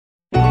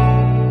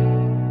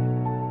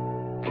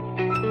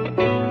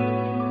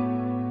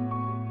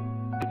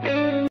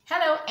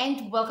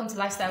and welcome to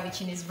Lifestyle with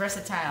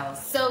Euniceversatile.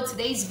 So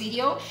today's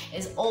video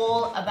is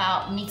all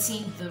about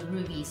meeting the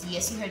rubies.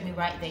 Yes, you heard me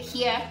right. They're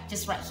here,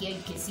 just right here.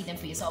 You can see them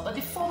for yourself. But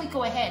before we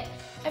go ahead,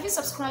 have you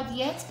subscribed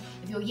yet?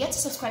 If you're yet to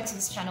subscribe to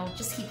this channel,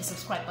 just hit the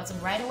subscribe button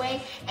right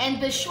away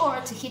and be sure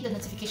to hit the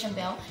notification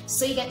bell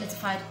so you get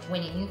notified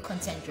when a new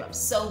content drops.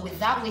 So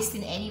without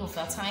wasting any of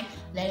our time,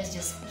 let us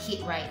just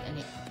hit right on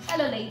it.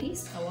 Hello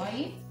ladies, how are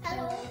you?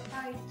 Hello,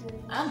 how are you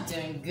doing? I'm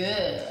doing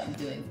good. I'm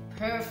doing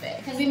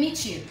perfect. Can we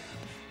meet you?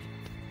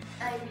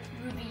 I'm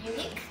Ruby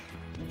Unique.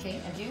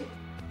 Okay, and you?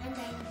 And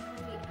I'm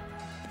Ruby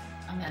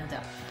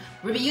Amanda.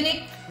 Ruby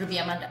Unique, Ruby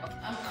Amanda. Okay,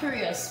 I'm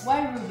curious,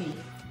 why Ruby?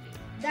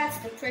 That's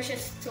the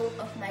precious stone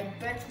of my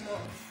birth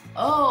month.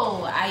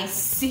 Oh, I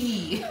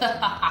see.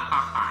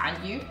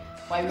 And you?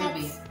 Why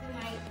Ruby? That's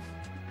my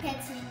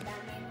pet name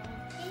that my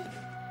mom gave.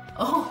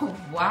 Oh,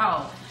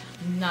 wow.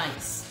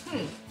 Nice.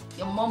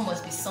 Your mom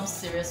must be some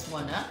serious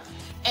one, huh?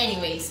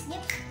 Anyways,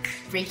 Yep.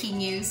 breaking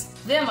news.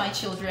 They're my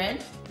children.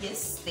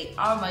 Yes, they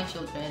are my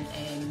children.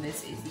 And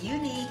this is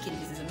Unique and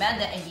this is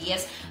Amanda. And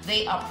yes,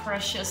 they are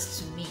precious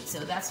to me. So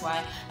that's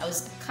why I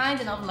was kind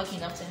enough, lucky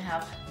enough to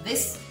have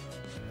this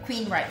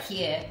queen right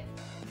here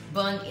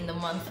born in the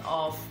month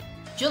of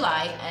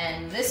July.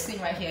 And this queen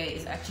right here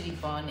is actually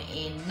born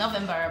in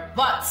November.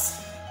 But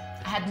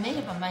I had made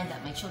up my mind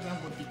that my children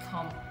would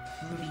become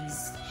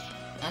rubies.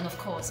 And of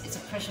course, it's a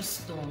precious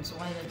stone, so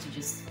why don't you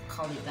just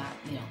call it that,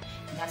 you know?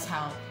 And that's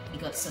how it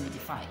got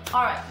solidified.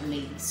 All right,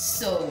 ladies,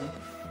 so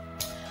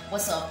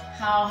what's up?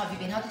 How have you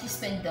been? How did you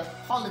spend the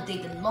holiday,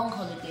 the long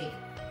holiday?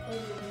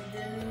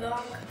 The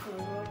long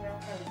corona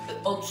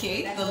holiday.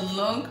 Okay, the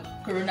long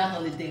corona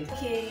holiday.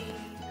 Okay,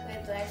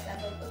 where do I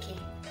start from? Okay,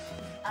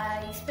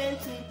 I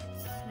spent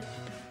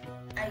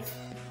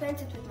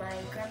it with my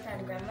grandpa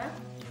and grandma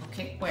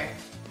Okay, where?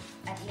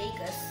 at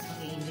Lagos.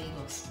 Okay, in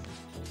Lagos.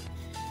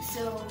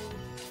 So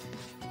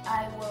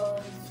I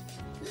was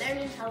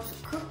learning how to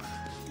cook,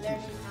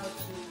 learning how to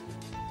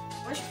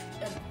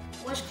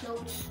wash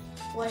clothes,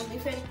 wash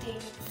different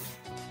things.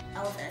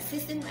 I was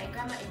assisting my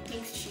grandma in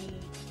things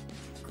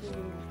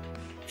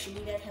she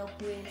needed help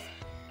with.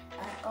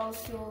 I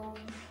also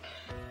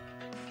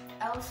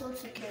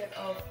took care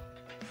of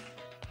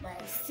my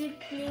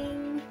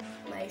sibling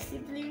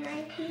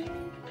right here.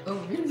 Oh,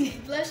 really?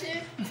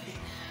 Blushing.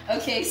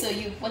 Okay, so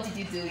what did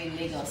you do in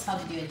Lagos? How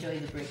did you enjoy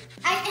the break?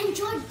 I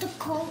enjoyed the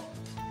cold.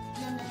 No.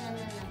 I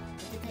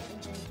didn't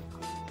enjoy the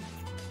cold.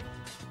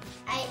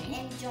 I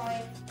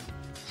enjoyed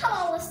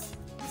how I was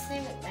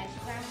staying with my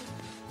Parents?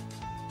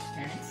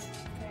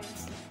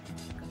 grandparents.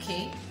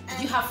 Okay. Did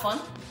you have fun?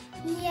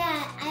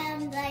 Yeah,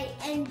 and I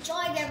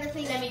enjoyed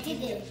everything. Let me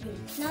did it.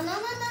 No.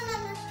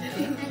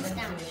 Okay, Hands let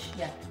me down. finish.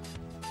 Yeah.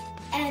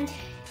 And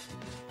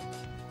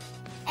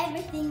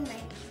everything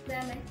my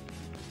grandma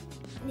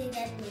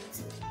needed me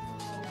to do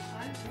her,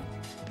 I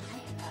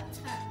helped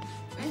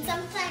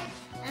her.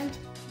 And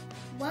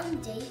one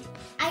day,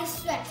 I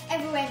swept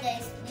everywhere there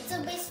is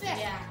little bit swept.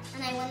 Yeah.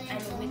 And I wanted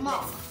to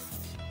mop.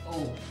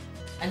 Oh,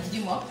 and did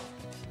you mop?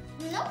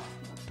 No,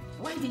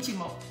 Why did you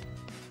mop?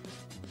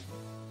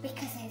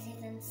 because I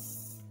didn't.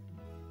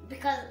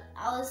 Because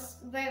I was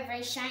very,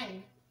 very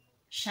shy.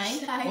 Shy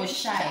or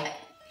shy?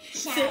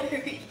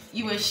 Shy.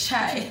 You were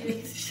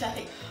shy.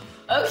 Shy.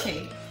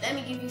 Okay. Let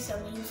me give you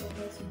some hints of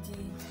what we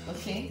did.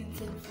 Okay.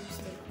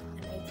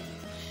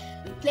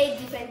 We played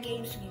different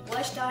games. We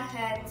washed our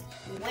hands.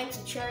 We went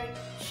to church.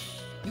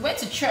 You went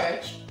to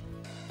church?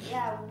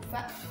 Yeah, we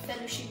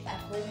fellowship at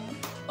home.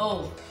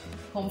 Oh,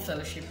 home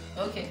fellowship.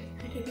 Okay.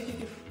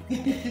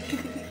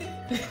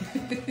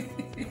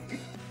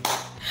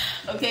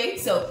 Okay,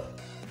 so.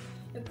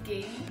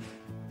 Okay.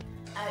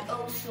 I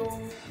also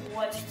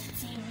watched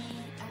TV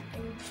and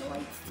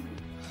enjoyed TV.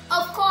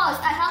 Of course,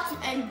 I have to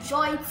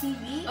enjoy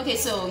TV. Okay,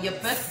 so your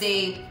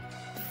birthday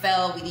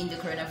fell within the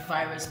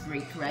coronavirus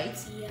break, right?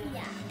 Yeah.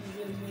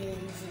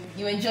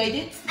 You enjoyed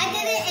it? I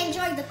didn't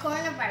enjoy the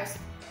coronavirus.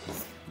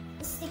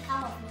 Stick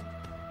out of me.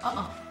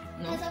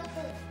 No. Because of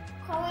the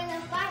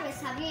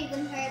coronavirus, have you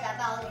even heard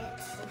about it?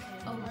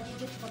 Okay. Or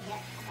did you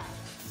forget about it?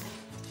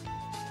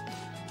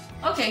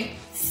 Okay,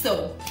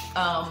 so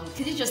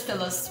could you just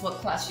tell us what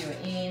class you're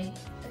in?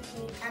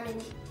 Okay, I'm in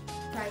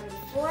primary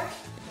 4.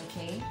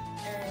 Okay,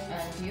 And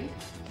and you?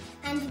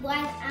 And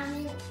while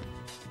I'm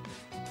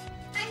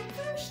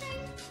very shy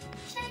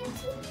to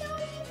know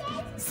you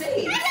guys.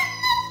 Say it. I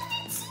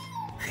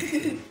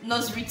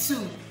Nursery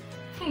 2.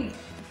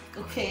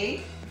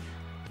 Okay.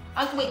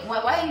 And wait,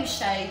 why are you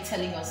shy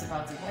telling us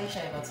about it? Why are you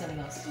shy about telling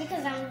us?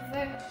 Because I'm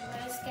very,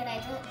 very scared. I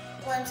don't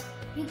want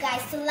you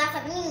guys to laugh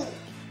at me.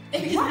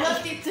 It's Why?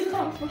 nothing to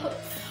laugh at.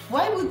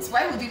 Why would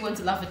we want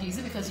to laugh at you? Is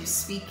it because you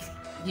speak,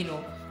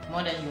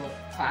 more than your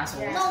class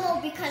or No,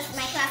 because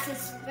my class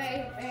is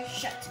very, very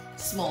short.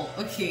 small?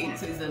 Okay, Yeah.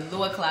 so it's a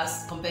lower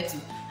class compared to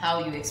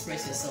how you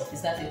express yourself.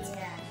 Is that it?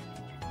 Yeah.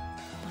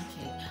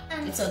 Okay,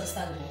 it's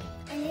understandable.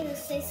 I need to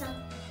say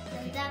something.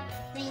 And that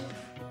thing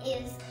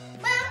is,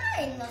 well,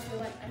 I'm not in nursery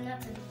 1. I'm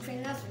not in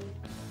pre-nursery.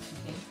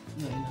 Okay,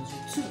 you're in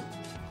nursery 2.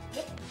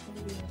 Yep.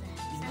 Isn't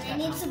And that I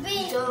need how- to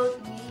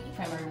be.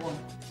 primary 1.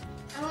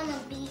 I want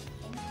to be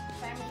in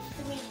primary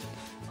 3.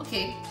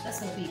 Okay, that's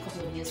going to be a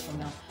couple of years from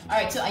now.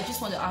 Alright, so I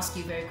just want to ask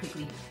you very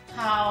quickly,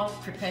 how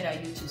prepared are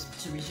you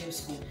to resume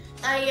school?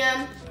 I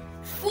am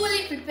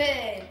fully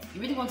prepared.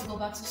 You really want to go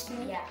back to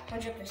school? Yeah,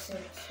 100%.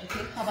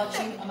 Okay, how about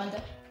you,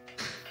 Amanda?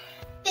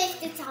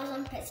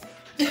 50,000%.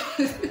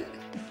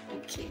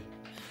 Okay,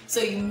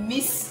 so you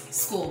miss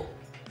school?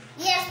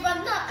 Yes,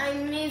 but not. I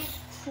miss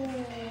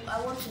school.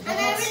 I want to go. And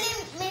I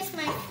really miss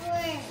my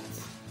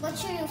friends. But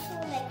you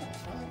feel like my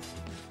friends.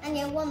 And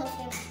you're one of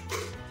them.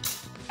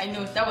 I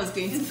know that was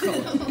going to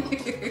come.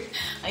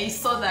 And you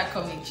saw that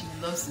coming. She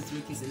loves to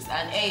throw kisses.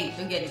 And hey,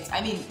 don't get it.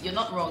 I mean, you're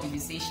not wrong if you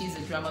say she's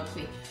a drama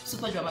queen.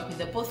 Super drama queen.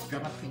 They're both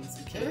drama queens,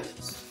 okay?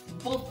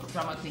 Both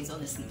drama queens,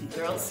 honestly, the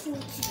girls.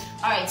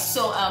 Alright,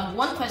 so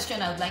one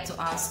question I would like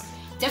to ask.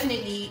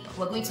 Definitely,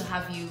 we're going to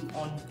have you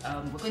on.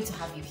 We're going to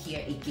have you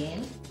here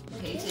again.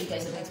 Okay, so you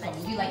guys are going to come.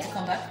 Would you like to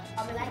come back?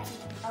 I would like to be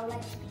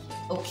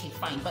here. Okay,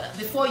 fine. But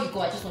before you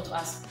go, I just want to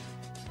ask,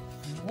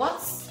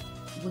 what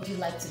would you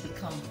like to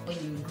become when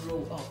you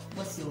grow up?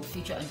 What's your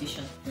future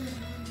ambition?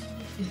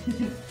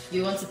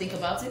 You want to think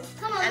about it?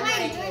 Come on, why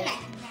are you doing like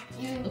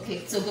that?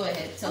 Okay, so go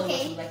ahead. Tell me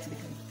what you'd like to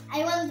become.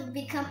 I want to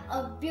become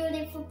a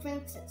beautiful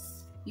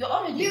princess. You're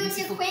already Beauty a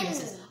beautiful queen.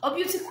 princess. A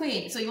beauty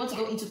queen. So you want to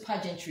go into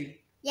pageantry?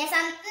 Yes,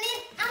 and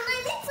I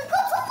need to go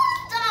to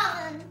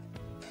London.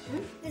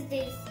 This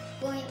day is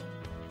going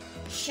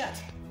short.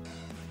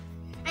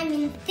 I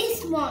mean,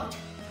 this month.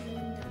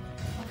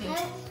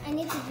 Okay. I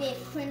need to be a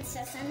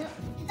princess and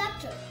a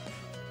doctor.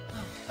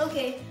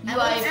 Okay. You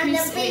are a And a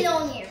princess.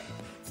 billionaire.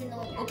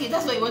 Okay,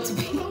 that's what you want to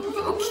be.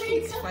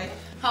 Okay, it's fine.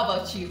 How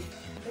about you?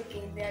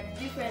 Okay, there are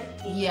different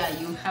things. Yeah,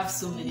 you have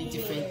so many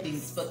different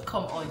things, but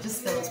come on,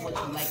 just tell us what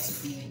you like to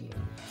be when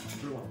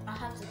you grow up. I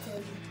have to tell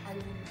you, I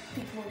will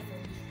pick one for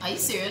you. Are you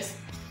serious?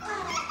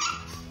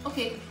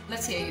 Okay,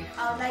 let's hear you.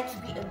 I would like to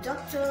be a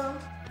doctor.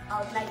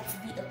 I would like to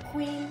be a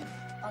queen.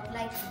 I would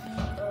like to be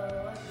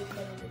what do they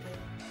call it again?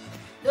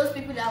 Those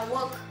people that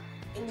walk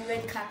in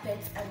red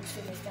carpets and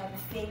trainers that will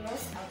be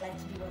famous. I would like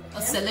to be one of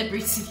them. A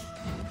celebrity.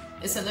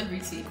 A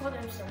celebrity. Call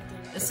them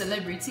something. A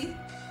celebrity?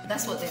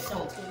 That's what they're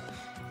called. Something.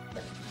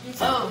 But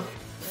these Oh,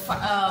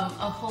 are-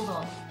 hold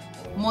on.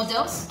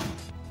 Models?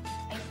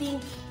 I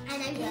think.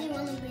 And I really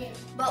want to be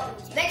But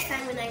next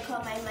time when I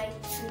come, I might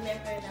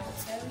remember and I will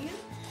tell you.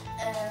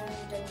 And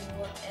then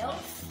what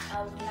else?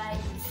 I would like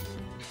to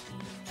be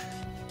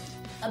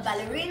a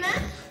ballerina.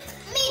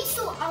 Me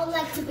too, I would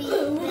like to be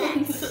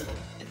that.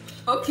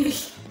 Okay.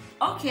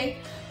 Okay.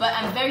 But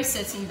I'm very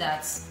certain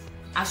that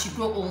as you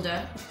grow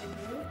older,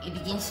 it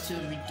begins to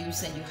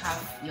reduce and you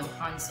have your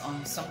hands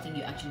on something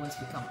you actually want to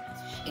become.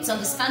 It's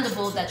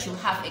understandable that you'll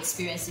have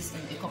experiences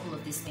in a couple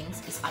of these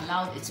things. It's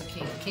allowed, it's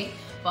okay?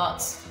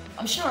 But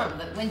I'm sure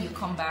that when you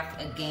come back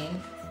again,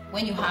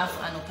 when you have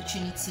an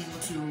opportunity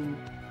to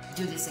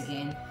do this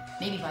again,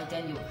 maybe by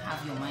then you'll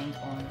have your mind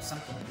on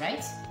something,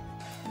 right?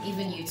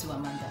 Even you too,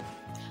 Amanda.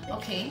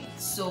 Okay,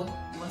 so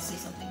you want to say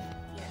something?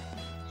 Yeah.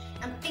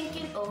 I'm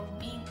thinking of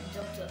being a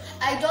doctor.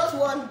 I just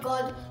want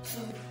God to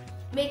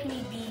make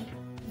me be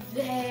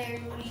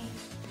very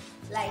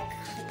like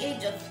the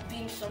age of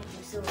being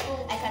something, so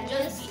I can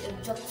just be a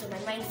doctor. My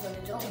mind is on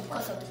the doctor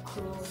because of the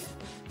corona.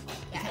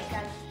 Yeah, I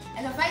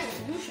can find a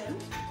solution.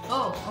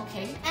 Oh,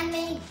 okay. And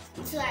me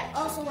too, I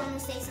also want to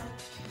say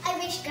something. I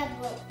wish God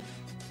will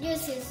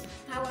use his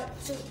power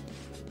to.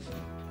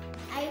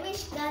 I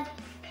wish God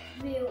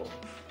will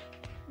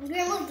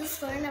remove this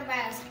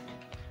coronavirus.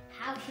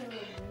 How can we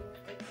remove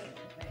the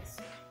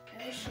coronavirus?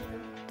 I wish he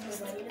will.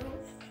 Nobody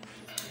knows.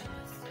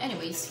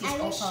 Anyways, he's I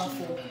all wish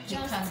powerful. will He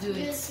just can do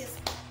use it. his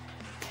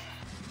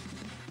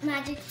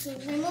magic to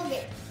remove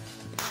it.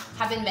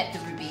 Having met the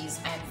Rubies,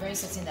 I am very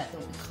certain that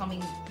they'll be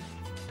coming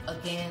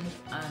again,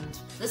 and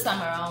this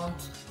time around,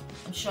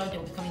 I'm sure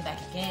they'll be coming back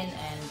again,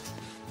 and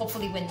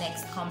hopefully when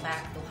next come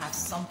back, they'll have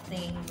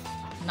something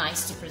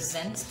nice to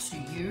present to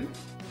you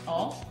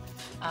all.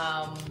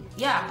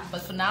 Yeah,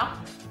 but for now,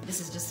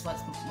 this is just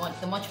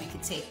the much we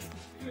could take.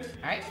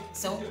 All right,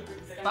 so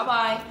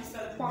bye-bye.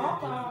 Bye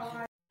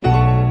bye.